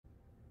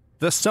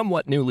The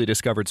somewhat newly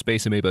discovered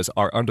space amoebas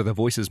are under the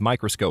Voices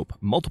microscope.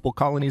 Multiple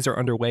colonies are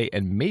underway,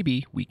 and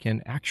maybe we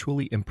can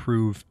actually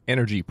improve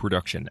energy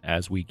production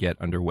as we get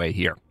underway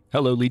here.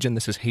 Hello, Legion.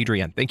 This is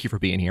Hadrian. Thank you for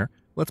being here.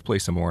 Let's play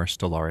some more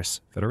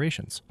Stellaris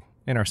Federations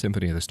in our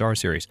Symphony of the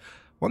Stars series.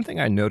 One thing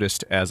I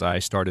noticed as I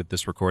started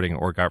this recording,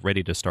 or got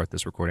ready to start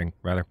this recording,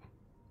 rather,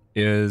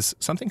 is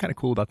something kind of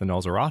cool about the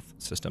Null-Zarath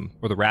system,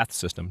 or the Wrath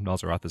system.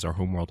 Null-Zarath is our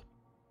homeworld.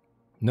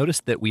 Notice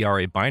that we are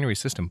a binary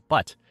system,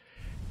 but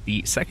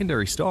the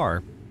secondary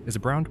star is a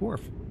brown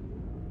dwarf.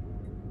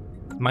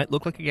 It might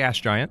look like a gas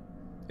giant.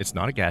 It's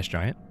not a gas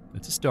giant.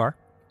 It's a star.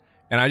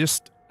 And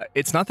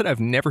it's not that I've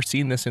never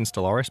seen this in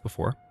Stellaris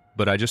before,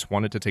 but I just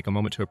wanted to take a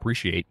moment to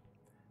appreciate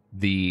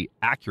the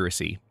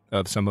accuracy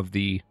of some of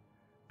the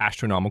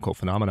astronomical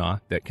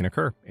phenomena that can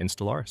occur in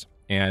Stellaris.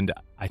 And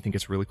I think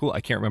it's really cool.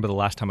 I can't remember the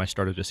last time I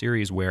started a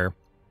series where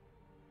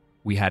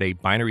we had a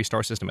binary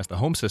star system as the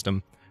home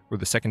system, where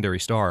the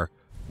secondary star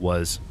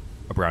was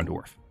a brown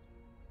dwarf.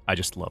 I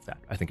just love that.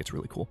 I think it's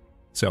really cool.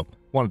 So,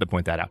 wanted to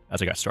point that out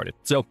as I got started.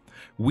 So,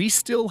 we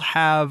still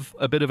have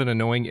a bit of an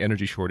annoying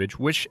energy shortage,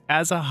 which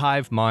as a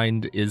hive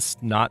mind is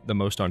not the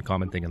most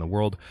uncommon thing in the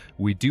world.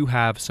 We do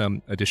have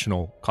some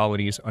additional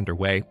colonies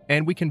underway,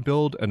 and we can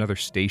build another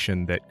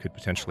station that could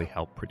potentially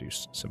help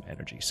produce some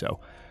energy. So,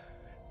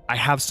 I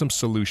have some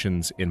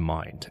solutions in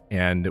mind,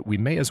 and we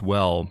may as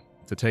well,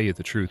 to tell you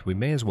the truth, we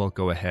may as well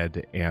go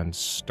ahead and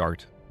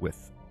start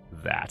with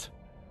that.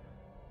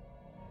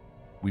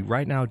 We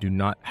right now do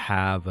not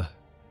have...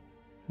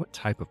 What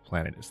type of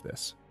planet is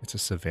this? It's a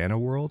savanna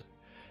world?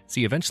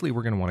 See, eventually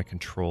we're going to want to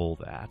control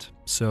that.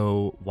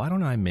 So why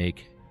don't I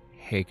make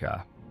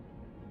Heka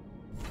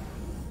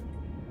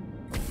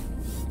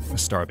a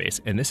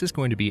starbase? And this is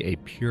going to be a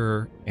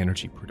pure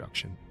energy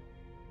production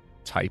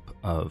type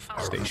of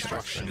station.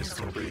 Construction is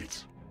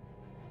complete.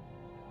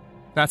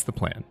 That's the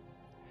plan.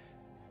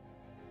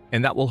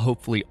 And that will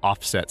hopefully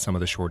offset some of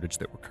the shortage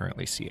that we're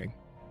currently seeing.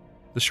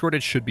 The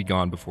shortage should be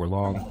gone before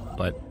long,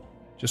 but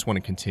just want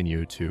to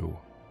continue to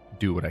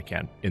do what I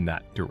can in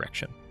that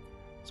direction.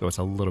 So it's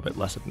a little bit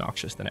less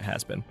obnoxious than it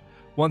has been.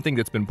 One thing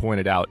that's been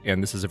pointed out,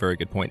 and this is a very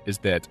good point, is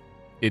that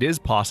it is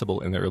possible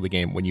in the early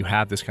game when you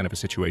have this kind of a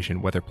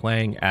situation, whether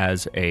playing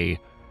as a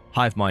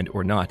hive mind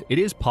or not, it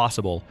is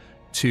possible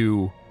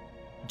to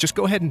just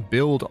go ahead and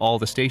build all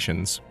the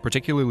stations,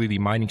 particularly the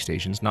mining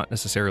stations, not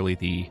necessarily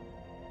the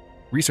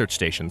research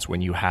stations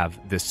when you have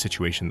this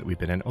situation that we've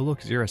been in. Oh, look,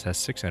 Xeris has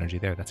 6 energy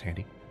there. That's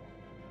handy.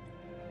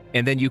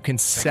 And then you can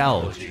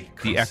sell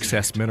the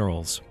excess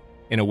minerals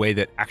in a way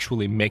that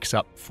actually makes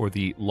up for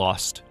the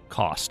lost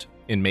cost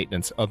in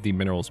maintenance of the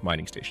minerals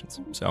mining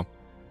stations. So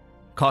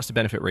cost to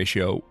benefit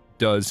ratio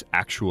does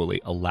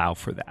actually allow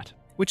for that,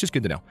 which is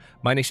good to know.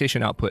 Mining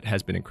station output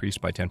has been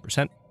increased by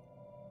 10%.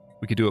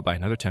 We could do it by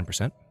another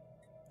 10%.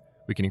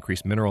 We can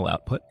increase mineral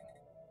output.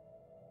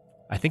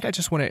 I think I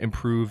just want to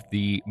improve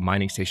the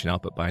mining station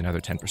output by another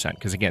 10%,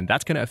 because again,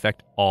 that's going to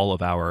affect all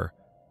of our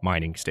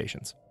mining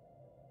stations.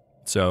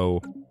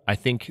 So I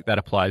think that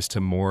applies to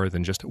more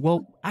than just,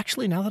 well,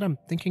 actually, now that I'm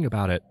thinking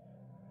about it,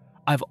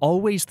 I've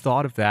always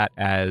thought of that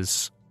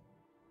as,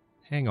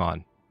 hang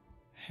on.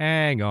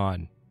 Now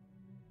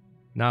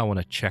I want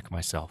to check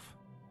myself.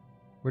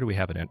 Where do we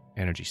have an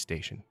energy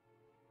station?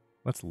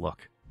 Let's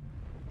look.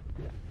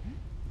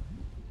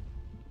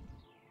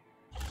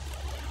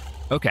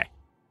 Okay.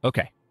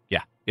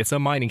 Yeah, it's a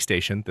mining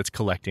station that's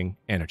collecting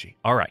energy.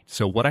 All right,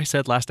 so what I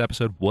said last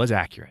episode was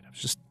accurate. I was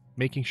just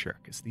making sure,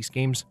 because these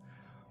games...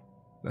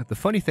 The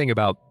funny thing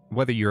about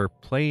whether you're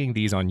playing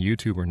these on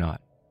YouTube or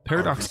not,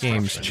 Paradox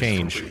games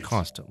change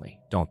constantly,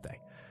 don't they?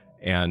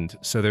 And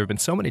so there have been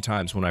so many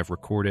times when I've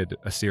recorded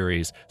a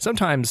series,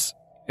 sometimes,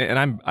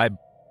 and I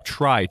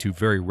try to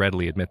very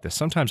readily admit this,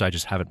 sometimes I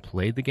just haven't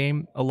played the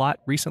game a lot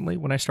recently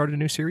when I started a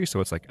new series, so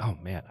it's like, oh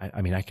man,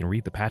 I mean, I can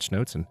read the patch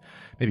notes and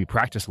maybe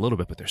practice a little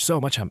bit, but there's so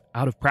much I'm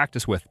out of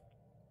practice with.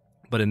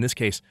 But in this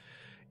case,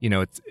 you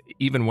know, it's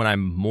even when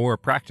I'm more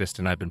practiced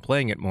and I've been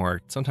playing it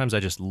more, sometimes I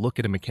just look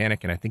at a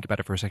mechanic and I think about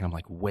it for a second. I'm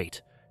like,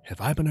 wait,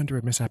 have I been under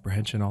a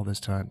misapprehension all this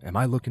time? Am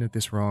I looking at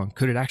this wrong?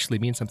 Could it actually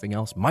mean something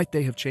else? Might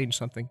they have changed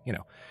something? You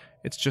know,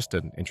 it's just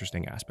an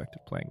interesting aspect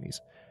of playing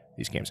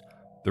these games.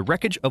 The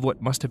wreckage of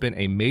what must have been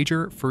a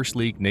major First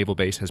League naval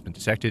base has been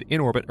detected in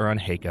orbit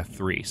around Heka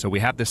 3. So we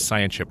have this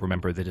science ship,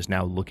 remember, that is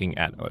now looking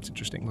at... Oh, it's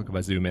interesting. Look, if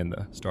I zoom in,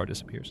 the star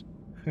disappears.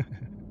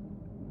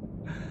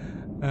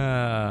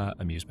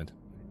 Amusement.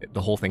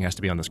 The whole thing has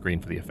to be on the screen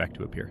for the effect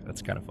to appear.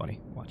 That's kind of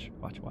funny. Watch.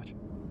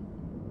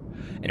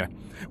 Anyway,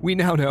 we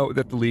now know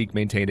that the League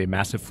maintained a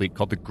massive fleet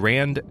called the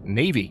Grand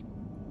Navy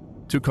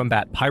to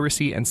combat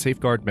piracy and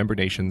safeguard member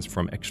nations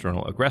from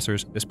external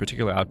aggressors. This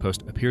particular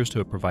outpost appears to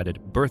have provided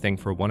berthing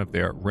for one of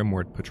their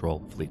rimward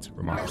patrol fleets.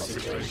 Remarkable.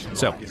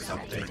 So,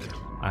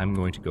 I'm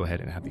going to go ahead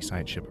and have the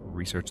science ship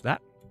research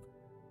that.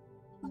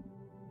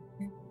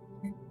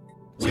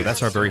 So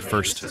that's our very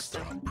first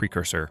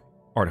precursor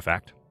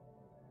artifact.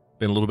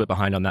 Been a little bit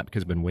behind on that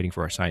because I've been waiting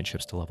for our science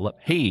ships to level up.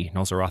 Hey,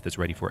 Null-Zarath is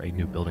ready for a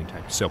new building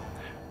type. So,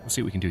 let's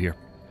see what we can do here.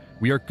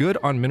 We are good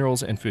on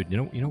minerals and food. You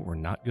know what we're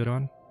not good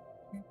on?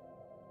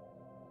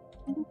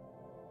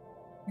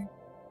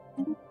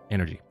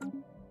 Energy.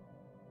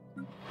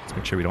 Let's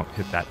make sure we don't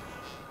hit that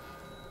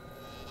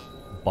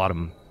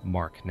bottom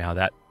mark. Now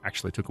that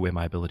actually took away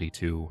my ability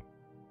to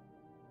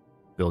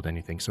build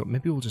anything, so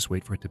maybe we'll just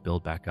wait for it to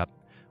build back up.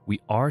 We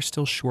are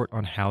still short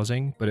on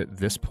housing, but at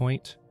this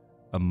point,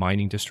 a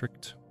mining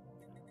district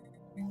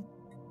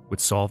would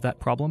solve that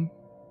problem.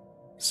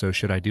 So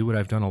should I do what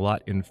I've done a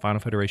lot in Final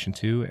Federation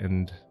 2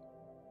 and...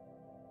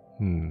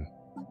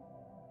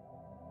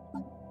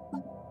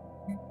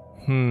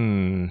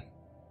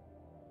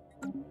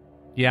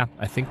 Yeah,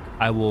 I think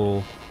I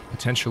will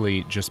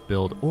potentially just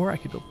build, or I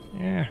could build...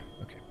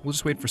 okay. We'll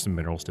just wait for some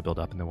minerals to build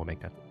up, and then we'll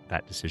make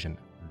that decision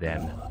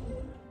then.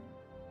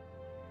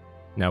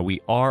 Now,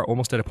 we are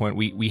almost at a point...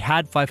 We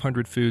had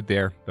 500 food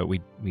there, but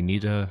we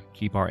need to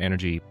keep our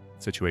energy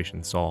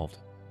situation solved.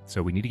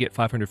 So we need to get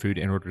 500 food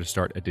in order to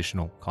start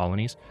additional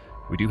colonies.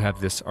 We do have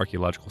this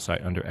archaeological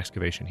site under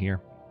excavation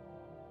here.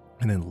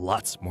 And then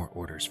lots more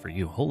orders for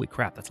you. Holy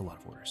crap, that's a lot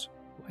of orders.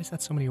 Why is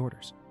that so many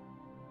orders?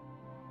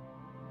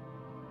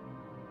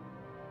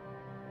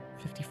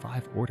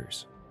 55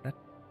 orders.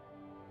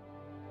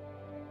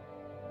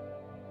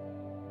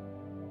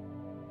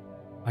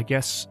 I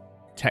guess,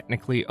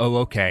 technically... Oh,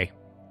 okay.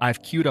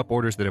 I've queued up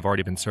orders that have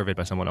already been surveyed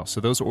by someone else.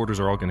 So those orders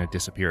are all going to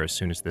disappear as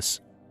soon as this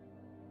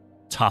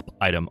top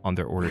item on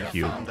their order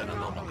queue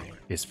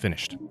is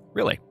finished.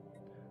 Really?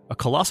 A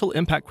colossal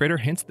impact crater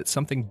hints that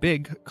something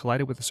big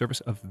collided with the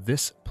surface of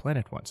this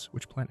planet once.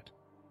 Which planet?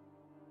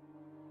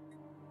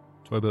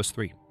 Toybos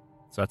 3.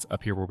 So that's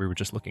up here where we were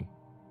just looking.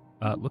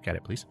 Look at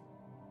it, please.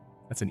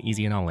 That's an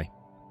easy anomaly.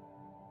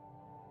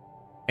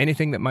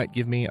 Anything that might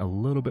give me a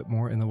little bit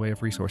more in the way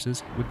of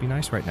resources would be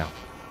nice right now.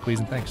 Please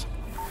and thanks.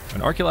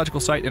 An archaeological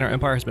site in our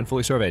empire has been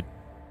fully surveyed.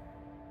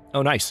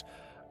 Oh, nice.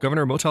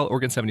 Governor Motal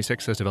Organ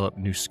 76 has developed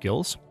new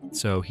skills,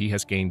 so he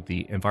has gained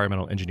the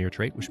environmental engineer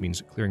trait, which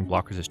means clearing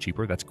blockers is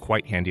cheaper. That's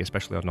quite handy,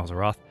 especially on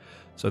Nazaroth.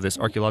 So this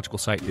archaeological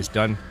site is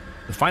done.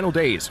 The final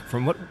days,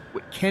 from what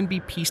can be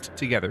pieced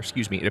together,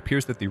 it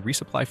appears that the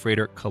resupply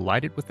freighter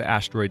collided with the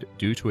asteroid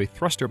due to a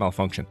thruster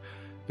malfunction.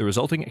 The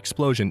resulting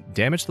explosion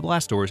damaged the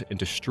blast doors and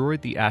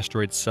destroyed the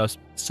asteroid's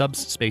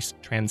subspace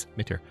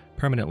transmitter,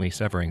 permanently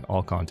severing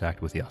all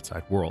contact with the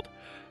outside world.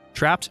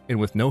 Trapped and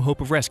with no hope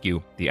of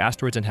rescue, the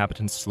asteroid's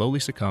inhabitants slowly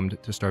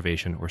succumbed to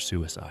starvation or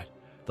suicide.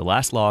 The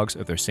last logs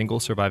of their single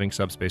surviving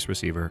subspace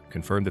receiver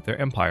confirmed that their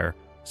empire,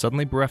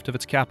 suddenly bereft of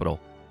its capital,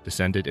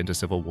 descended into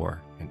civil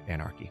war and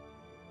anarchy.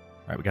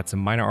 All right, we got some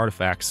minor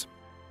artifacts,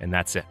 and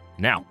that's it.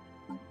 Now,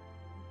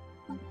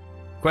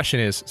 question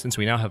is, since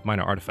we now have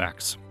minor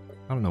artifacts,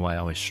 I don't know why I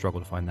always struggle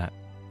to find that.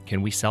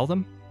 Can we sell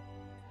them?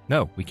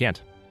 No, we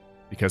can't,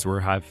 because we're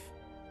hive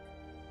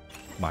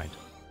mind.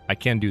 I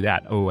can do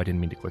that. Oh, I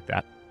didn't mean to click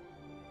that.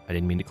 I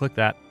didn't mean to click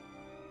that.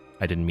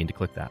 I didn't mean to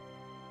click that.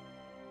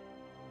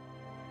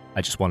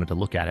 I just wanted to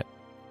look at it.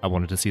 I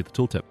wanted to see the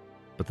tooltip,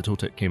 but the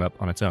tooltip came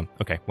up on its own.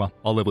 Okay, well,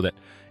 I'll live with it.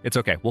 It's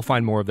okay. We'll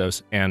find more of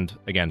those. And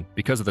again,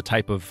 because of the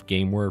type of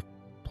game we're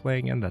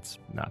playing in, that's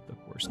not the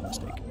worst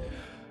mistake.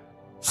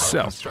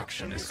 So,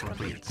 construction is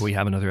complete. We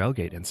have another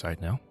L-gate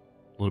inside now.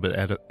 A little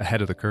bit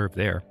ahead of the curve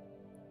there.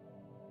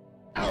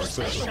 Our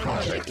special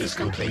project is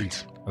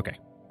complete. Okay.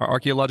 Our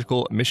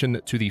archaeological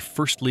mission to the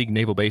First League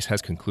Naval Base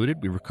has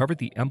concluded. We recovered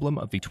the emblem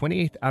of the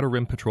 28th Outer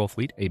Rim Patrol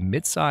Fleet, a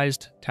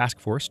mid-sized task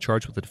force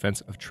charged with the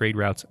defense of trade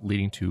routes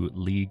leading to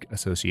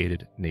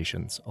League-associated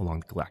nations along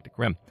the Galactic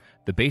Rim.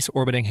 The base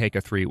orbiting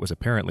Heka 3 was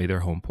apparently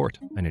their home port,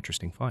 an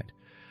interesting find.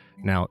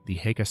 Now, the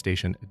Heka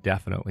station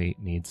definitely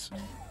needs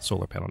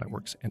solar panel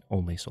networks, and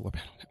only solar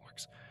panel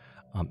networks.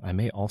 I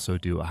may also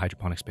do a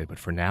hydroponics bed, but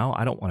for now,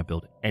 I don't want to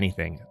build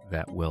anything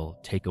that will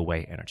take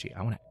away energy.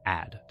 I want to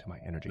add to my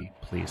energy,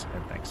 please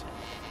and thanks.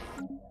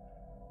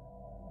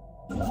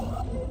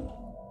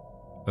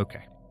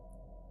 Okay.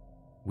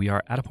 We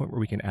are at a point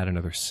where we can add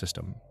another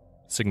system.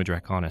 Sigma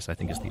Draconis, I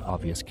think, is the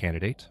obvious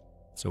candidate,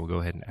 so we'll go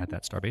ahead and add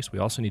that starbase. We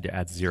also need to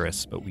add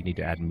Xeris, but we need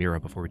to add Mira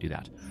before we do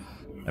that.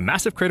 A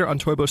massive crater on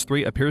Toybos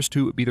 3 appears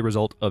to be the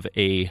result of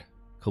a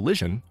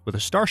collision with a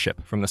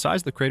starship. From the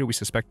size of the crater, we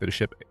suspect that a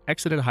ship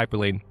exited a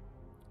hyperlane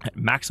at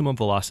maximum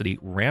velocity,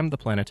 ramming the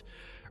planet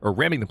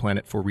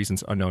for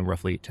reasons unknown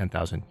roughly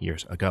 10,000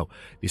 years ago.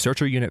 The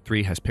Searcher Unit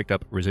 3 has picked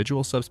up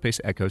residual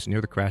subspace echoes near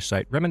the crash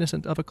site,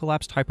 reminiscent of a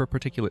collapsed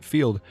hyperparticulate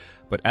field,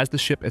 but as the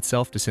ship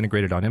itself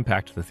disintegrated on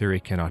impact, the theory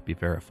cannot be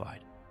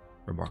verified.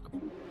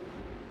 Remarkable.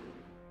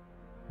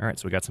 All right,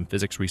 so we got some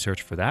physics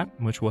research for that,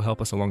 which will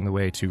help us along the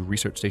way to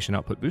Research Station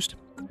Output Boost.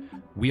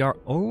 We are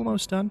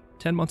almost done,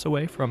 10 months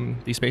away from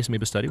the Space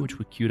Amoeba study, which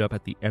we queued up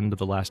at the end of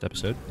the last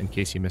episode, in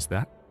case you missed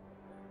that.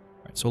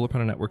 All right, solar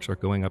panel networks are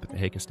going up at the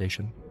Heka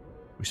station.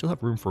 We still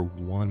have room for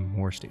one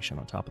more station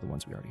on top of the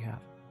ones we already have.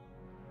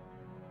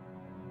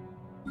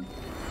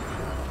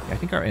 Yeah, I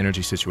think our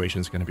energy situation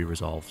is going to be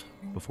resolved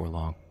before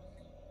long.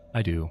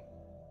 I do.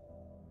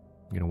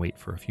 I'm going to wait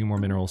for a few more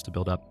minerals to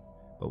build up,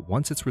 but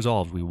once it's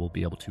resolved, we will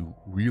be able to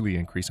really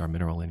increase our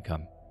mineral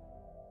income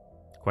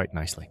quite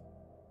nicely.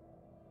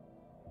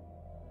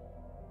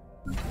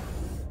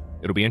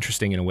 It'll be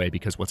interesting in a way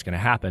because what's going to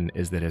happen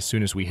is that as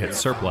soon as we hit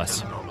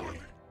surplus,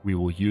 we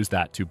will use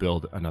that to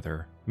build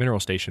another mineral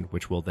station,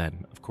 which will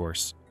then, of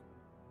course,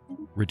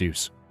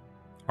 reduce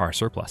our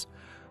surplus.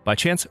 By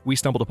chance, we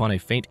stumbled upon a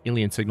faint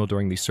alien signal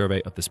during the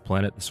survey of this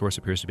planet. The source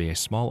appears to be a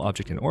small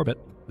object in orbit.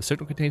 The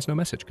signal contains no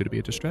message. Could it be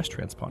a distress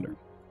transponder?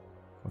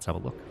 Let's have a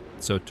look.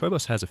 So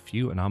Toibos has a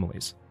few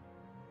anomalies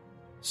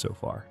so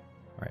far.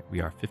 All right,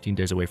 we are 15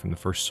 days away from the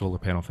first solar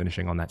panel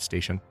finishing on that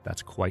station.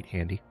 That's quite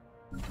handy.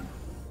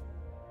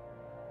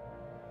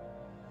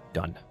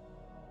 Done.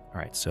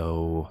 All right,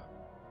 so...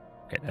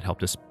 Okay, that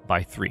helped us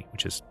by 3,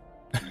 which is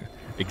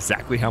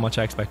exactly how much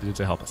I expected it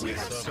to help us. We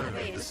have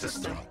surveyed the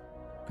system.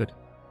 Good.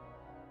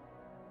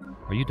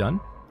 Are you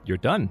done? You're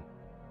done.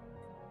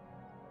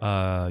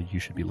 You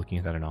should be looking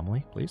at that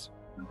anomaly, please.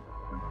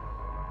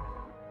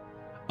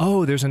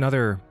 Oh, there's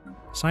another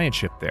science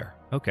ship there.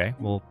 Okay,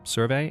 well,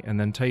 survey, and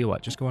then tell you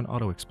what, just go on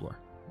auto-explore,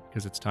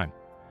 because it's time.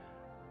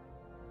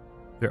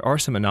 There are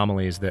some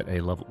anomalies that a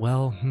level...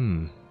 Well,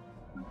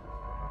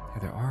 Yeah,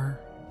 there are...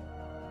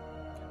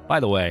 By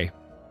the way,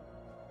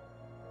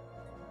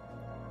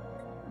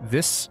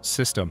 this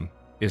system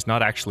is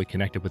not actually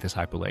connected with this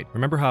hyperlane.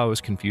 Remember how I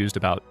was confused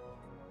about...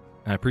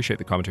 And I appreciate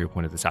the commentary who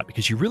pointed this out,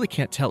 because you really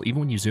can't tell, even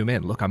when you zoom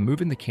in. Look, I'm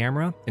moving the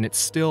camera, and it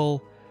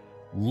still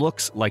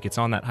looks like it's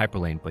on that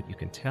hyperlane, but you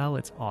can tell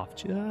it's off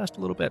just a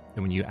little bit.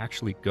 And when you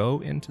actually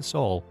go into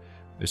Sol,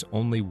 there's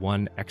only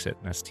one exit,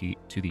 and that's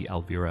to the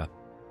Alvira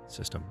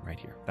system right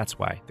here. That's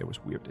why there was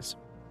weirdness.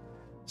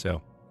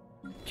 So,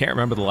 can't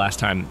remember the last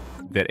time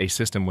that a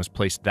system was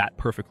placed that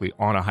perfectly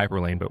on a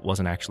hyperlane, but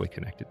wasn't actually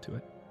connected to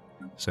it.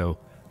 So,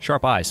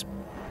 sharp eyes.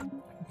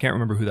 Can't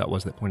remember who that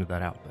was that pointed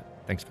that out, but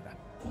thanks for that.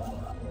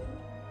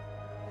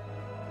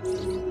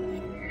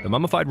 The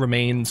mummified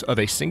remains of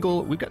a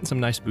single... We've gotten some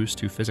nice boosts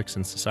to physics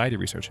and society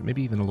research, and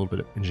maybe even a little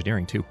bit of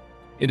engineering, too.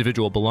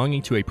 Individual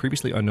belonging to a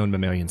previously unknown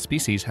mammalian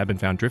species have been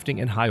found drifting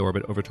in high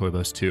orbit over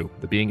Toibos 2.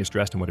 The being is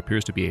dressed in what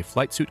appears to be a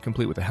flight suit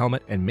complete with a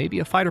helmet, and maybe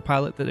a fighter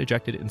pilot that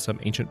ejected in some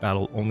ancient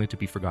battle only to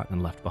be forgotten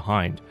and left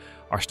behind.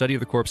 Our study of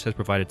the corpse has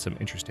provided some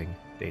interesting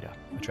data.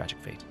 A tragic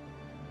fate.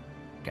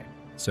 Okay,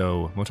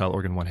 so Motile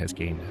Organ 1 has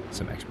gained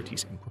some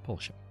expertise in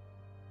propulsion.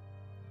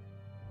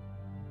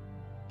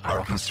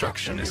 Our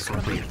construction is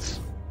complete.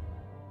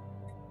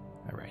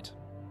 All right.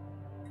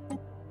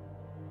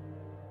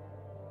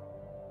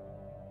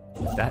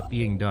 With that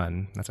being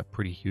done, that's a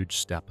pretty huge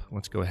step.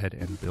 Let's go ahead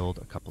and build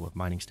a couple of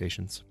mining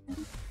stations.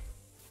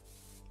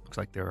 Looks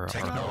like there are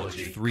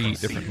 3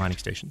 different mining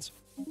stations.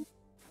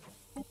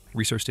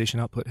 Research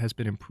station output has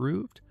been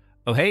improved.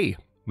 Oh, hey!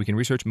 We can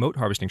research mote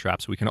harvesting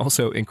traps. We can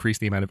also increase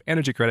the amount of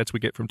energy credits we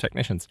get from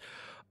technicians.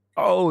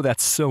 Oh,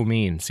 that's so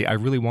mean. See, I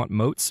really want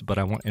motes, but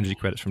I want energy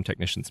credits from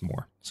technicians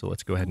more. So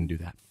let's go ahead and do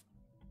that.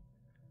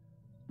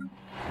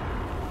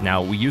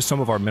 Now, we used some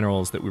of our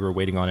minerals that we were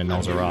waiting on in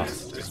Nalzaroth.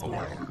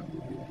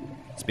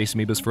 Space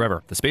amoebas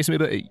forever. The space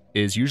amoeba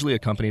is usually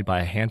accompanied by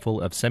a handful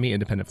of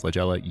semi-independent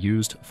flagella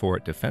used for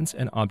defense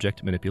and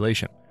object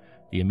manipulation.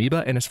 The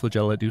amoeba and its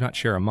flagella do not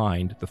share a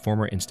mind, the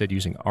former instead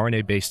using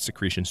RNA-based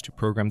secretions to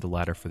program the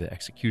latter for the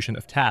execution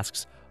of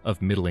tasks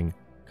of middling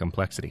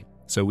complexity.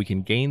 So we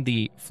can gain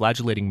the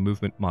flagellating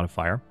movement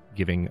modifier,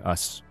 giving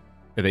us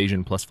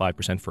evasion plus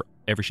 5% for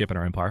every ship in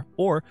our empire,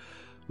 or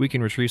we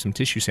can retrieve some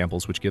tissue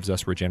samples, which gives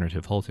us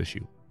regenerative hull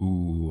tissue.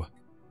 Ooh.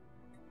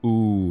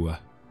 Ooh.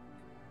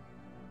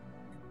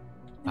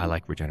 I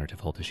like regenerative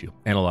hull tissue,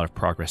 and a lot of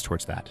progress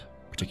towards that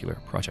particular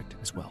project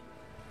as well.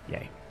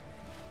 Yay.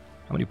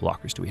 How many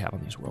blockers do we have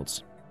on these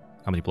worlds?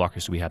 How many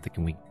blockers do we have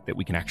that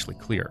we can actually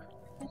clear,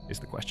 is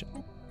the question.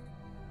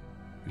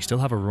 We still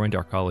have a ruined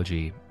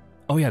arcology.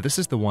 Oh yeah, this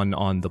is the one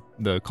on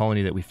the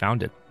colony that we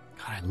founded.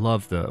 God, I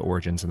love the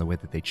origins and the way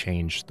that they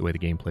change the way the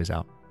game plays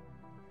out.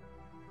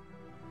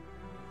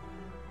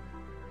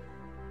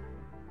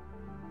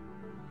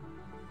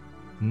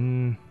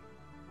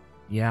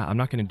 Yeah, I'm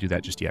not going to do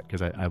that just yet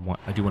because I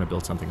do want to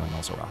build something on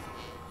Nalzaroth.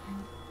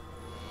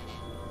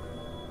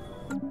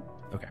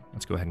 Okay,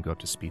 let's go ahead and go up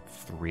to speed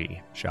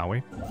 3, shall we?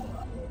 I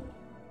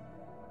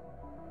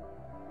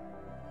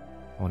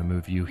want to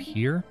move you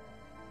here.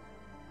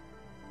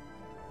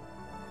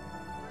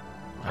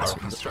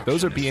 So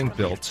those are being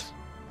built.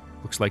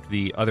 Looks like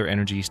the other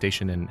energy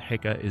station in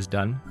Heka is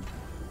done.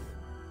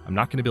 I'm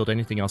not going to build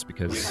anything else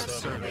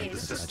because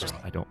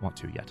I don't want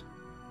to yet.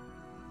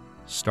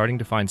 Starting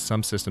to find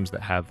some systems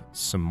that have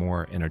some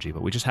more energy,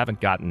 but we just haven't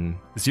gotten...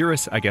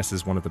 Xeris, I guess,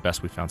 is one of the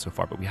best we've found so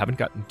far, but we haven't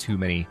gotten too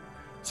many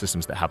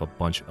systems that have a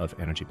bunch of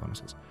energy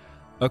bonuses.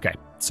 Okay,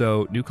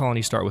 so new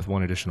colonies start with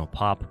 1 additional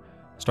pop.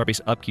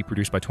 Starbase upkeep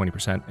reduced by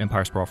 20%.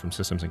 Empire sprawl from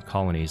systems and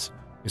colonies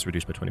is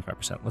reduced by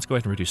 25%. Let's go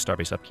ahead and reduce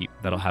Starbase upkeep.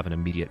 That'll have an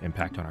immediate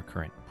impact on our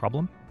current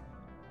problem,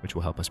 which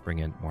will help us bring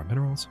in more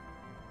minerals.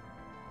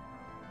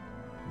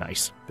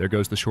 Nice. There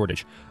goes the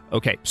shortage.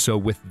 Okay, so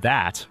with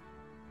that...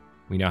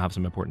 we now have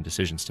some important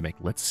decisions to make.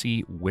 Let's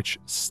see which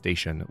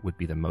station would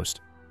be the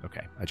most...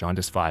 Okay, a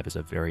Jaundice 5 is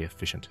a very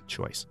efficient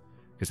choice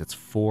because it's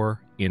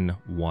 4 in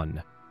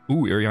 1.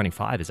 Ooh, Iriani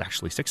 5 is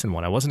actually 6 in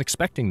 1. I wasn't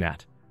expecting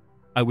that.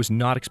 I was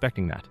not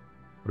expecting that.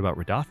 What about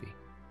Radathi?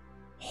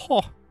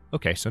 Oh,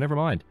 okay, so never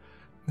mind.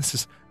 This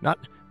is not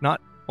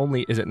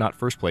only is it not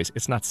first place,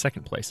 it's not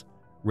second place.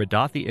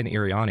 Radathi and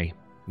Iriani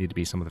need to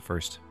be some of the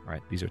first. All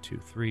right, these are 2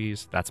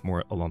 3s. That's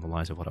more along the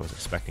lines of what I was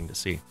expecting to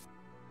see.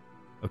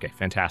 Okay,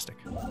 fantastic.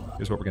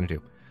 Here's what we're going to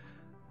do.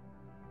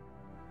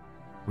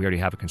 We already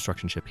have a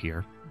construction ship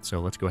here, so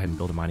let's go ahead and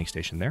build a mining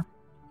station there.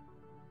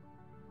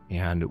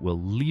 And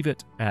we'll leave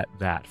it at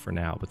that for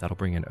now, but that'll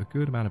bring in a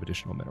good amount of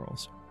additional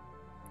minerals.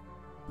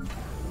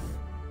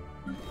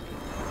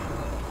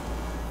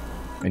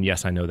 And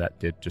yes, I know that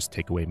did just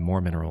take away more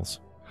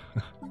minerals.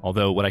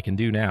 Although what I can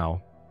do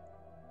now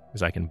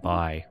is I can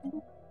buy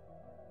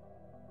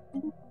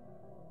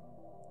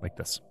like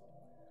this.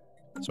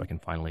 So I can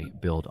finally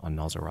build on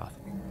Nalzaroth.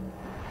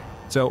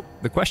 So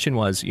the question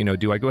was,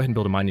 do I go ahead and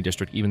build a mining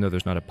district even though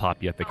there's not a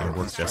pop yet that can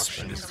work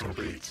this?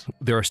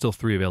 There are still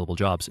 3 available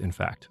jobs, in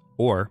fact.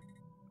 Or...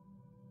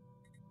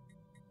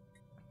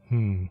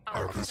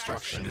 Our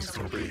construction is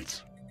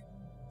complete.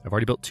 I've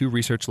already built 2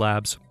 research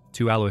labs,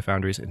 2 alloy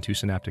foundries, and 2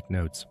 synaptic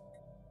nodes.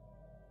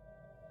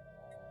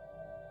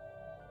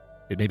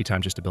 It may be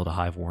time just to build a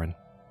hive, Warren.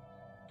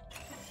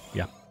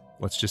 Yeah,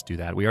 let's just do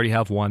that. We already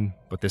have one,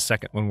 but this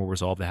second one will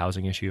resolve the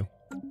housing issue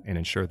and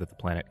ensure that the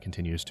planet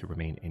continues to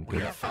remain in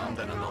good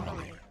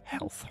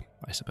health,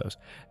 I suppose.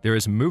 There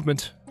is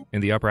movement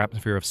in the upper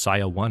atmosphere of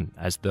Saya 1,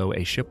 as though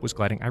a ship was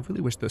gliding. I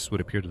really wish this would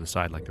appear to the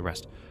side like the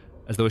rest.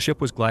 As though a ship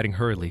was gliding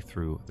hurriedly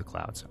through the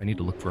clouds. I need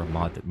to look for a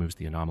mod that moves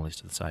the anomalies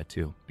to the side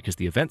too, because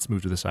the events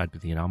move to the side,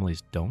 but the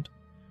anomalies don't.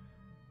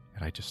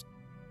 And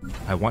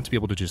I want to be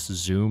able to just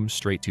zoom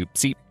straight to...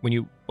 See, when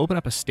you open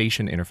up a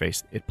station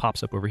interface, it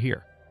pops up over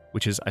here,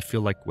 which is, I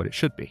feel like, what it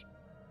should be.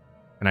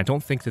 And I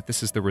don't think that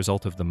this is the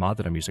result of the mod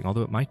that I'm using,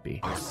 although it might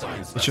be.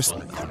 It's just,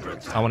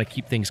 I want to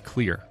keep things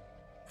clear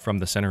from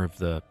the center of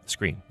the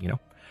screen,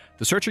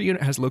 The searcher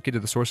unit has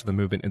located the source of the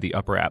movement in the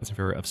upper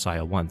atmosphere of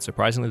Saya 1.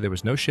 Surprisingly, there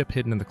was no ship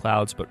hidden in the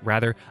clouds, but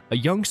rather a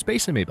young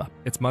space amoeba,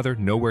 its mother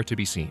nowhere to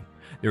be seen.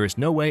 There is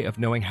no way of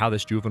knowing how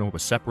this juvenile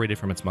was separated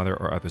from its mother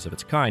or others of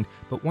its kind,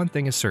 but one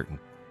thing is certain.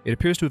 It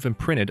appears to have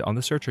imprinted on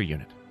the searcher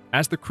unit.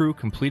 As the crew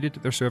completed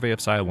their survey of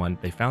Saya 1,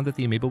 they found that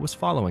the amoeba was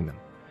following them.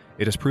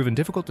 It has proven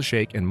difficult to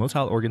shake, and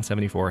Motile Organ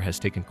 74 has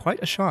taken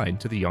quite a shine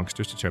to the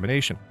youngster's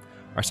determination.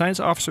 Our science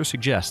officer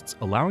suggests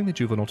allowing the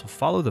juvenile to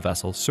follow the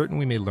vessel, certain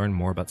we may learn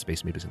more about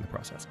space amoebas in the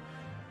process.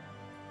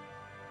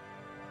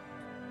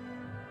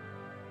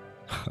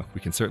 We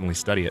can certainly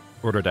study it.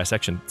 Order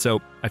dissection. So,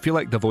 I feel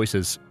like the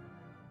voices...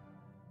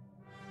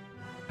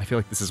 I feel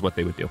like this is what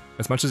they would do,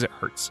 as much as it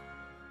hurts.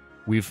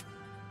 We've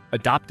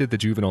adopted the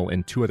juvenile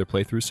in 2 other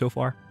playthroughs so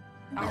far.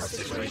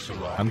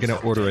 I'm going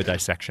to order a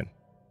dissection.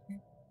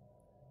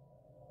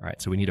 Alright,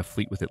 so we need a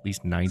fleet with at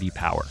least 90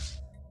 power.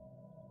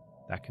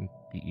 That can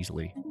be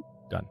easily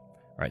done.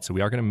 Alright, so we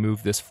are going to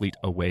move this fleet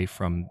away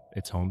from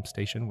its home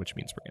station, which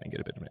means we're going to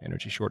get a bit of an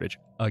energy shortage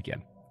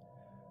again.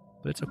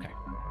 But it's okay.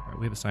 Alright,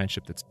 we have a science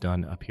ship that's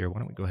done up here. Why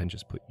don't we go ahead and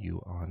just put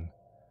you on...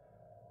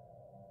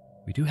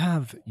 We do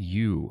have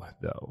you,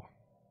 though,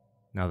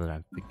 now that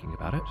I'm thinking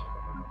about it.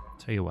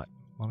 Tell you what,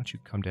 why don't you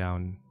come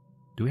down...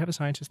 Do we have a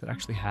scientist that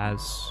actually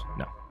has...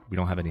 No, we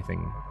don't have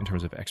anything in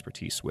terms of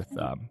expertise with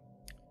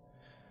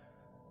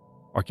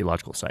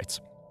archaeological sites.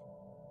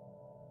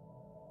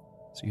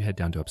 So you head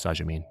down to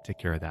Absajamin, take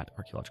care of that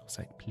archaeological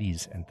site,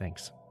 please, and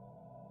thanks.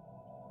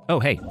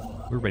 Oh, hey,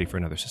 we're ready for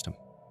another system.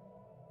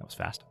 That was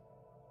fast.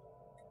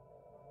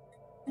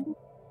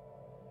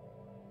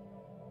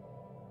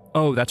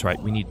 Oh, that's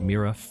right, we need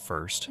Mira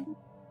first.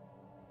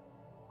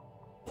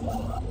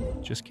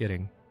 Just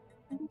kidding.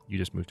 You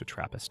just moved to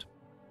Trappist.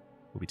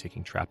 We'll be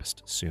taking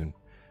Trappist soon.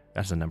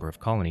 That's a number of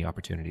colony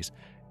opportunities.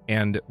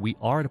 And we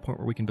are at a point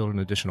where we can build an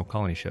additional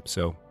colony ship,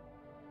 so...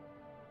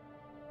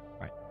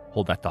 Alright,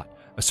 hold that thought.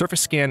 A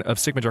surface scan of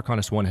Sigma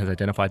Draconis 1 has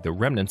identified the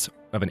remnants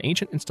of an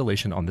ancient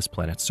installation on this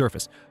planet's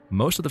surface.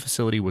 Most of the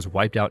facility was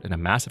wiped out in a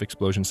massive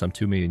explosion some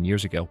 2 million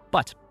years ago,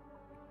 but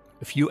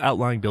a few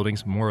outlying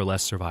buildings more or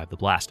less survived the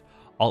blast.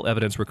 All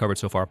evidence recovered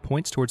so far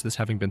points towards this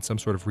having been some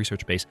sort of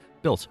research base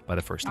built by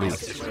the First League.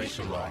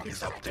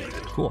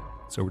 Cool.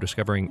 So we're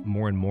discovering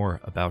more and more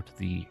about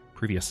the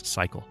previous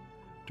cycle,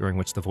 during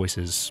which the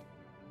voices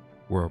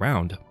were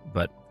around,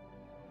 but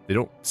they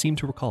don't seem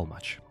to recall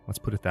much. Let's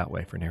put it that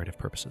way for narrative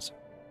purposes.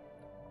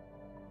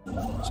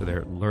 So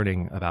they're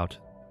learning about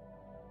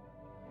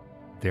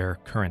their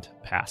current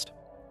past.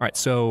 All right,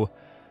 so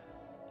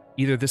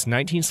either this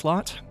 19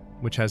 slot,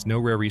 which has no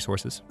rare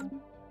resources,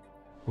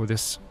 or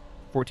this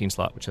 14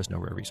 slot, which has no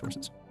rare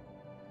resources.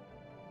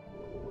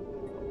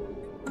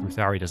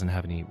 Ruthari doesn't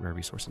have any rare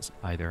resources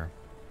either,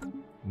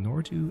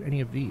 nor do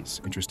any of these,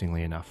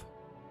 interestingly enough.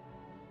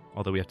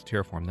 Although we have to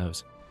terraform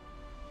those.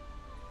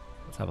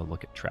 Let's have a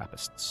look at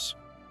Trappists.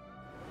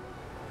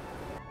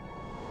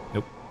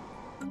 Nope.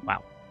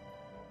 Wow.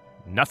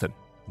 Nothing.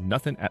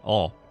 Nothing at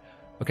all.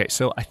 Okay,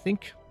 so I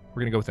think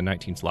we're going to go with the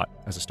 19 slot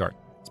as a start,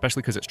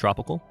 especially because it's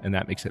tropical, and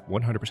that makes it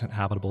 100%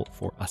 habitable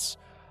for us.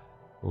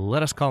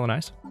 Let us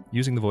colonize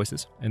using the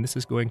voices, and this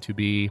is going to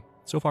be,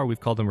 so far we've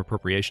called them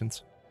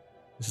appropriations.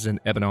 This is an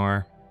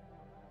Ebenar.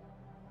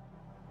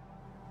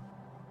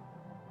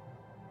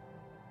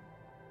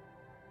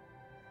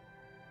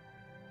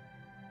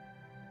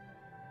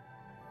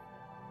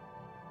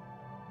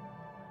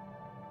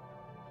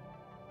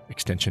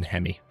 extension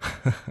Hemi.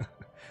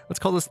 Let's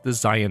call this the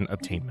Zion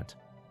Obtainment.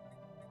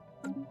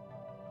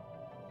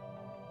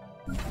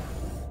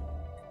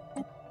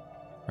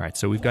 Alright,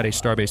 so we've got a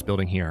starbase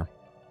building here.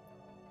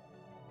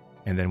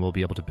 And then we'll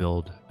be able to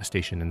build a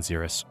station in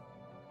Xeris,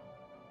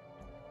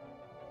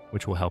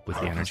 which will help with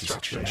the energy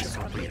situation.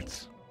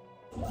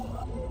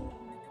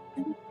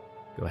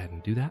 Go ahead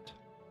and do that.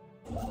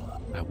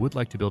 I would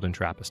like to build in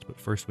Trappist, but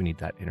first we need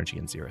that energy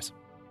in Xeris.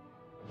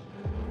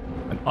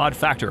 An odd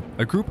factor.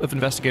 A group of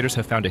investigators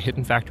have found a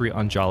hidden factory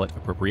on Jolit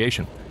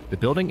Appropriation. The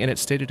building in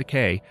its state of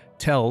decay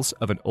tells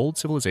of an old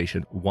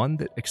civilization, one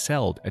that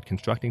excelled at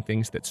constructing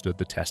things that stood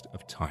the test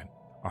of time.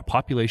 Our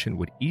population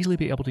would easily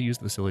be able to use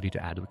the facility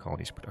to add to the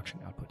colony's production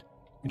output.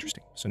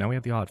 Interesting. So now we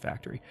have the odd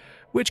factory,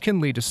 which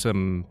can lead to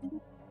some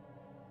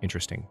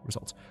interesting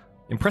results.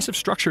 Impressive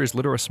structures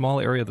litter a small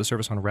area of the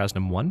surface on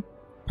Rasnum 1,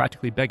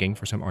 practically begging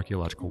for some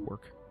archaeological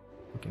work.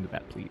 Look into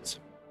that, please.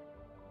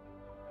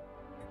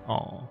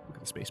 Oh, look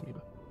at the space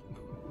amoeba.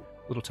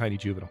 Little tiny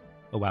juvenile.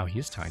 Oh wow, he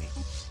is tiny.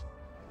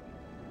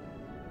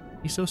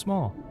 He's so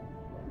small.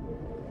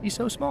 He's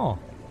so small.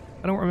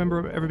 I don't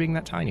remember ever being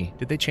that tiny.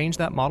 Did they change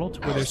that model to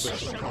where there's...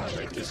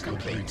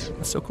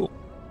 That's so cool.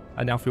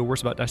 I now feel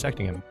worse about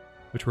dissecting him,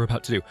 which we're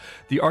about to do.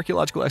 The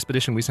archaeological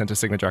expedition we sent to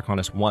Sigma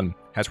Draconis 1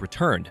 has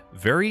returned.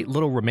 Very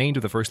little remained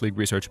of the First League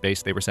research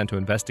base they were sent to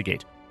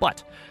investigate.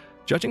 But,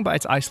 judging by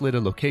its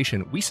isolated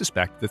location, we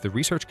suspect that the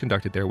research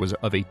conducted there was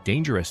of a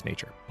dangerous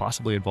nature,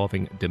 possibly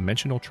involving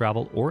dimensional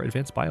travel or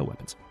advanced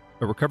bioweapons.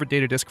 A recovered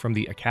data disk from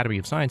the Academy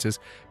of Sciences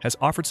has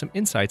offered some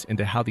insights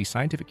into how the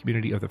scientific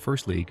community of the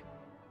First League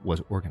was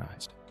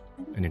organized.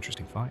 An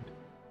interesting find.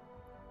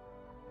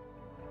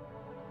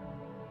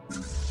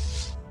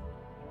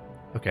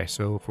 Okay,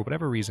 so for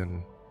whatever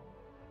reason,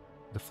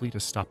 the fleet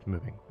has stopped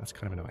moving. That's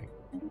kind of annoying.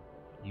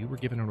 You were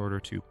given an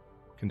order to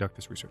conduct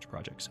this research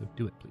project, so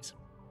do it, please.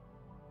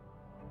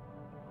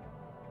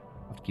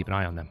 I'll have to keep an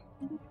eye on them.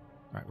 All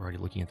right, we're already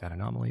looking at that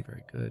anomaly.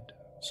 Very good.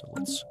 So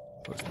let's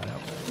close that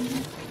out.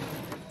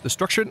 The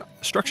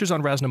structures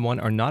on Rasnum 1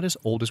 are not as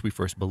old as we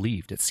first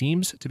believed. It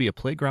seems to be a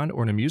playground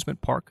or an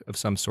amusement park of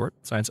some sort.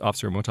 Science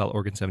Officer Motal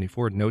Organ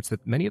 74 notes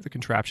that many of the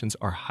contraptions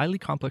are highly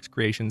complex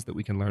creations that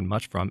we can learn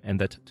much from, and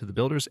that to the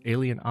builder's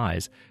alien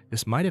eyes,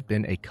 this might have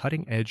been a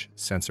cutting-edge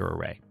sensor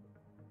array,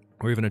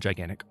 or even a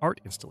gigantic art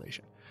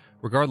installation.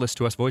 Regardless,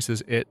 to us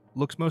voices, it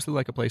looks mostly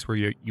like a place where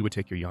you would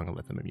take your young and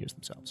let them amuse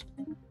themselves.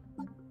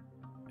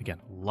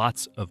 Again,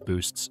 lots of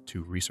boosts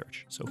to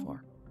research so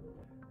far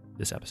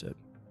this episode.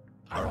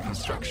 Our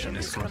construction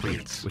is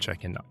complete. Which I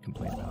cannot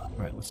complain about. All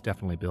right, let's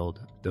definitely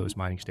build those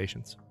mining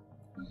stations.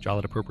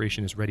 Jolit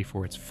Appropriation is ready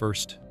for its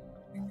first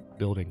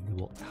building. We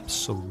will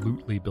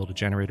absolutely build a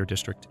generator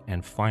district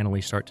and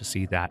finally start to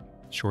see that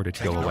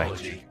shortage go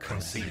away.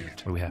 Conceived.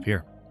 What do we have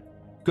here?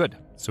 Good.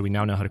 So we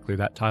now know how to clear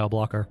that tile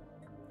blocker.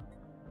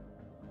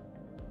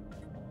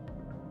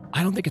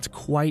 I don't think it's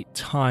quite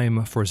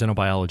time for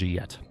xenobiology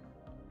yet.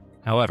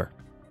 However,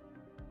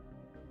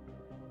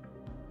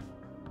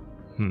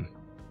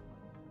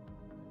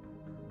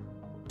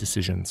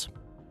 decisions.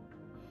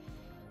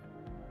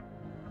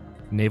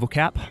 Naval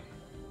cap?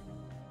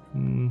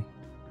 I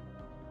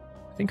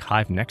think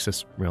hive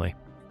nexus, really.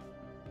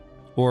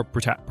 Or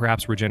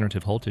perhaps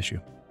regenerative hull tissue.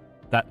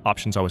 That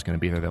option's always going to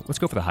be there, though. Let's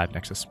go for the hive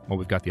nexus while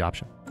we've got the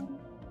option.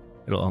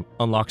 It'll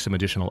unlock some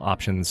additional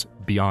options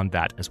beyond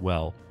that as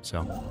well,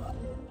 so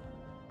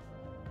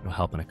it'll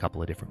help in a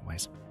couple of different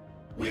ways.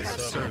 We have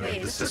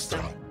surveyed the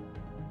system.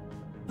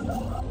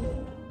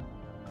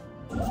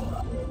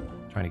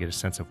 Trying to get a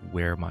sense of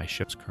where my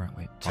ships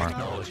currently are.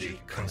 Technology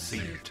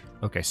conceived.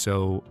 Okay,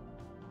 so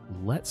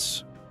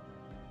let's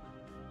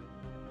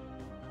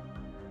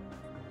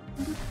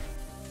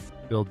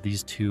build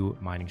these two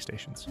mining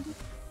stations.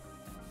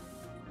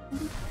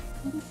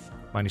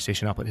 Mining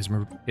station output has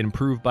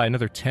improved by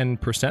another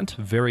 10%.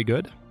 Very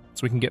good.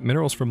 So we can get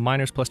minerals from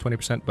miners plus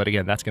 20%, but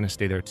again, that's going to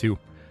stay there too.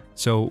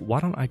 So why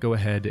don't I go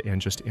ahead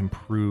and just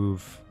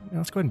improve...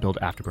 let's go ahead and build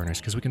afterburners,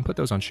 because we can put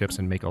those on ships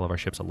and make all of our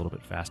ships a little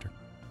bit faster.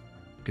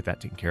 Get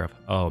that taken care of.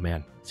 Oh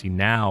man. See,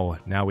 now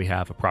we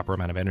have a proper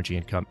amount of energy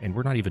income, and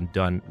we're not even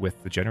done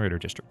with the generator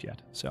district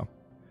yet. So,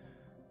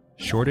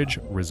 shortage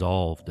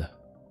resolved.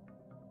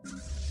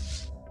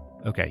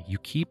 Okay, you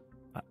keep...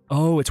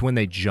 oh, it's when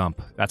they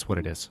jump. That's what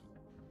it is.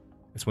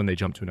 It's when they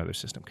jump to another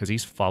system, because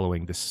he's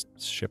following this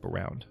ship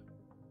around.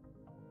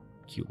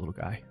 Cute little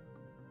guy.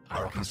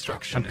 Our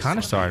construction I'm kind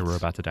of sorry we're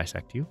about to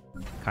dissect you.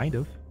 Kind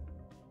of.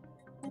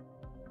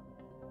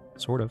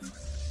 Sort of.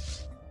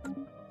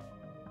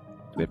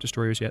 Do we have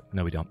destroyers yet?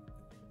 No, we don't.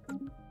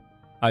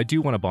 I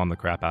do want to bomb the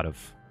crap out of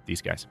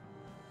these guys.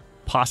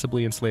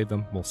 Possibly enslave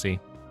them. We'll see.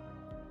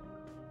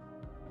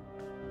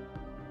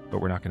 But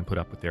we're not going to put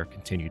up with their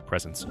continued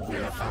presence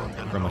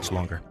for much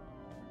longer.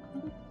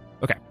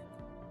 Okay.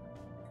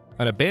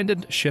 An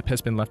abandoned ship has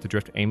been left to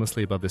drift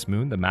aimlessly above this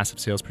moon. The massive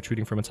sails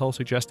protruding from its hull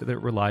suggest that it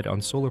relied on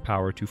solar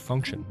power to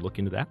function. Look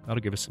into that.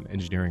 That'll give us some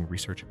engineering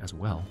research as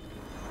well.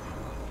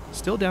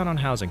 Still down on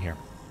housing here.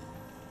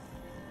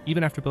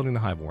 Even after building the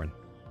hive warren.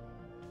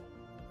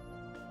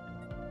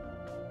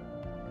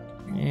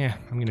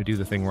 I'm going to do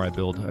the thing where I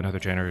build another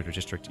generator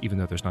district, even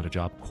though there's not a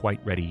job quite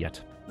ready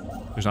yet.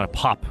 There's not a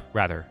pop,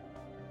 rather.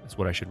 That's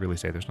what I should really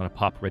say. There's not a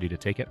pop ready to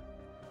take it.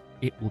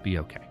 It will be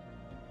okay.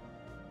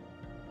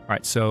 All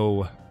right,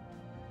 so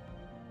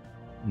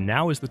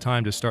now is the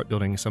time to start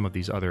building some of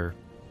these other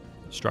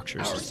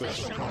structures. Our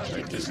special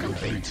project is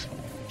complete.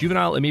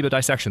 Juvenile amoeba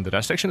dissection. The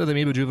dissection of the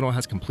amoeba juvenile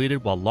has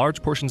completed. While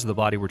large portions of the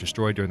body were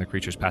destroyed during the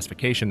creature's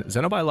pacification,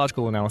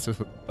 xenobiological analysis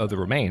of the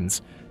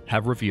remains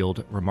have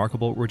revealed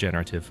remarkable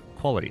regenerative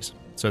qualities.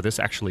 So this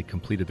actually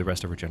completed the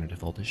rest of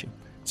regenerative hull tissue.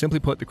 Simply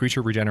put, the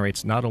creature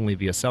regenerates not only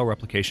via cell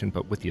replication,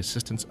 but with the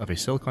assistance of a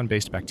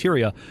silicon-based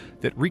bacteria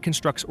that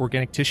reconstructs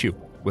organic tissue.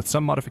 With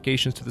some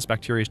modifications to this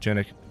bacteria's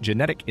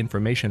genetic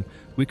information,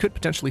 we could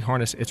potentially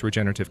harness its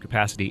regenerative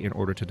capacity in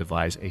order to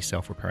devise a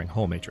self-repairing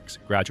hull matrix.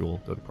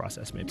 Gradual, though the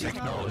process may be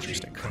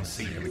interesting.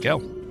 There we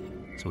go.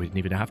 So we didn't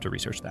even have to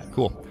research that.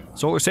 Cool.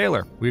 Solar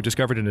Sailor. We have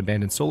discovered an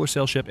abandoned solar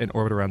sail ship in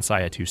orbit around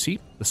Saya 2C.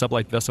 The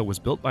sublight vessel was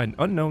built by an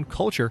unknown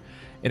culture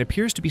and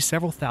appears to be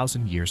several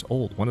thousand years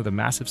old. One of the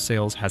massive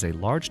sails has a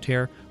large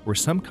tear where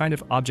some kind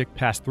of object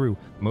passed through,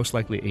 most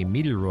likely a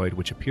meteoroid,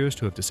 which appears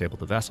to have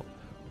disabled the vessel.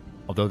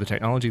 Although the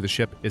technology of the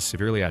ship is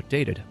severely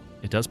outdated,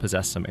 it does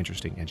possess some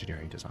interesting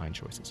engineering design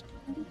choices.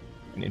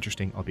 An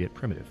interesting, albeit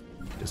primitive,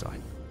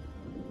 design.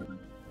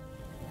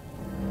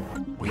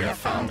 We have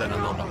found an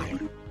anomaly.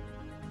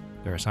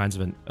 There are signs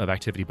of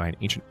activity by an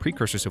ancient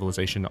precursor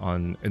civilization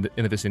in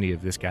the vicinity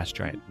of this gas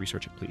giant.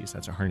 Research it, please.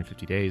 That's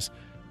 150 days,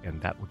 and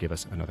that will give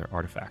us another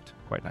artifact.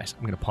 Quite nice.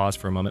 I'm going to pause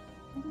for a moment.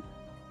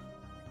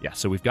 Yeah,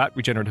 so we've got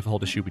regenerative hull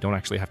tissue. We don't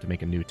actually have to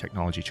make a new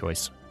technology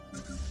choice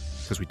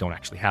because we don't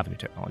actually have a new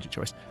technology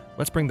choice.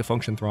 Let's bring the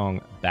function throng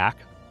back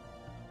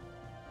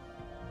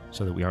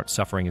so that we aren't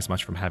suffering as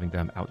much from having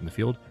them out in the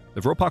field.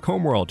 The Vropak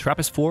homeworld.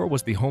 TRAPPIST-4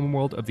 was the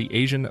homeworld of the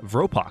Asian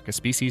Vropak, a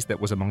species that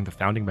was among the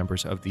founding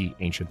members of the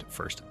ancient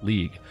First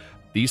League.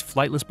 These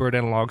flightless bird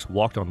analogs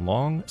walked on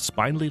long,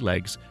 spindly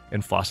legs,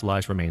 and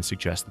fossilized remains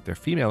suggest that their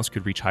females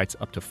could reach heights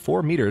up to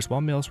 4 meters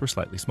while males were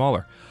slightly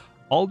smaller.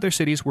 All of their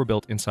cities were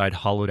built inside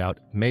hollowed-out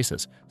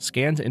mesas.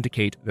 Scans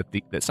indicate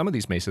that some of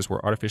these mesas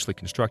were artificially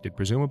constructed,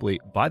 presumably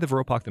by the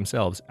Vropak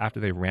themselves, after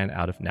they ran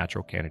out of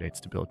natural candidates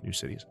to build new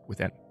cities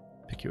within.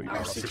 Peculiar.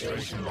 Our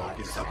situation log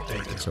is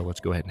updated. So let's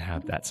go ahead and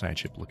have that science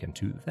ship look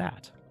into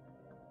that.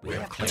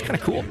 That's kind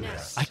of cool.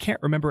 I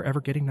can't remember ever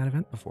getting that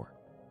event before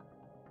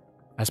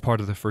as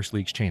part of the First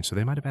League's change, so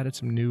they might have added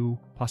some new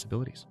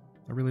possibilities.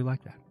 I really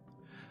like that.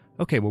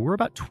 Okay, well, we're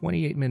about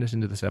 28 minutes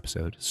into this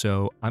episode,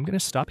 so I'm going to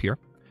stop here,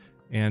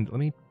 and let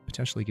me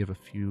potentially give a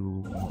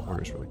few more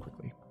orders really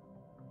quickly.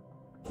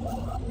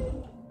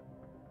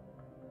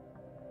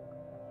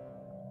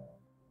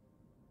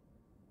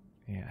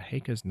 Yeah,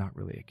 Heika's not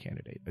really a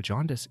candidate.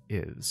 Ajandis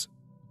is.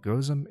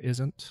 Gozum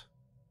isn't.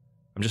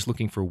 I'm just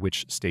looking for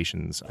which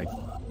stations I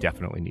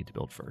definitely need to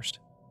build first.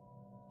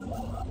 Yeah,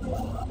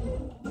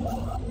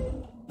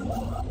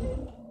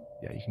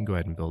 you can go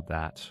ahead and build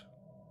that.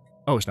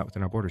 Oh, it's not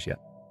within our borders yet,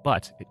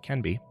 but it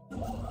can be.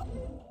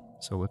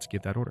 So let's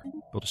give that order.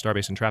 Build a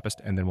starbase in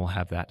TRAPPIST, and then we'll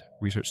have that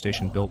research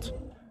station built.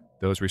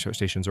 Those research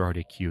stations are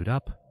already queued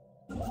up.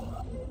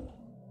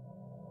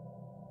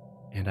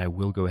 And I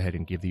will go ahead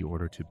and give the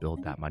order to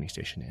build that mining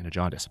station in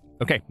Ajandis.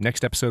 Okay,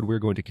 next episode, we're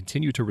going to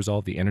continue to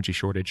resolve the energy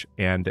shortage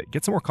and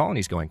get some more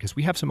colonies going, because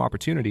we have some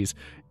opportunities,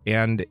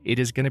 and it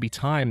is going to be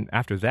time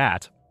after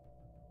that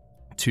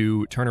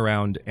to turn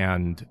around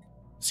and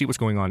see what's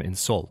going on in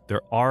Sol.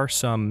 There are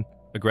some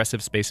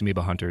aggressive space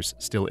amoeba hunters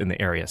still in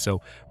the area, so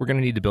we're going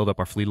to need to build up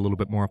our fleet a little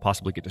bit more and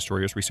possibly get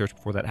destroyers research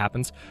before that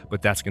happens,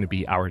 but that's going to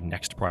be our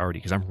next priority,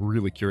 because I'm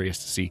really curious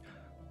to see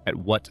at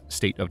what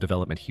state of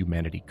development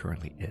humanity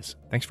currently is.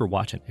 Thanks for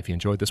watching. If you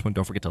enjoyed this one,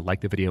 don't forget to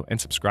like the video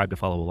and subscribe to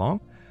follow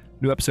along.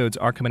 New episodes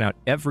are coming out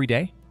every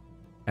day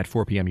at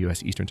 4 p.m.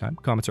 U.S. Eastern Time.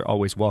 Comments are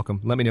always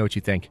welcome. Let me know what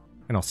you think,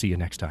 and I'll see you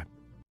next time.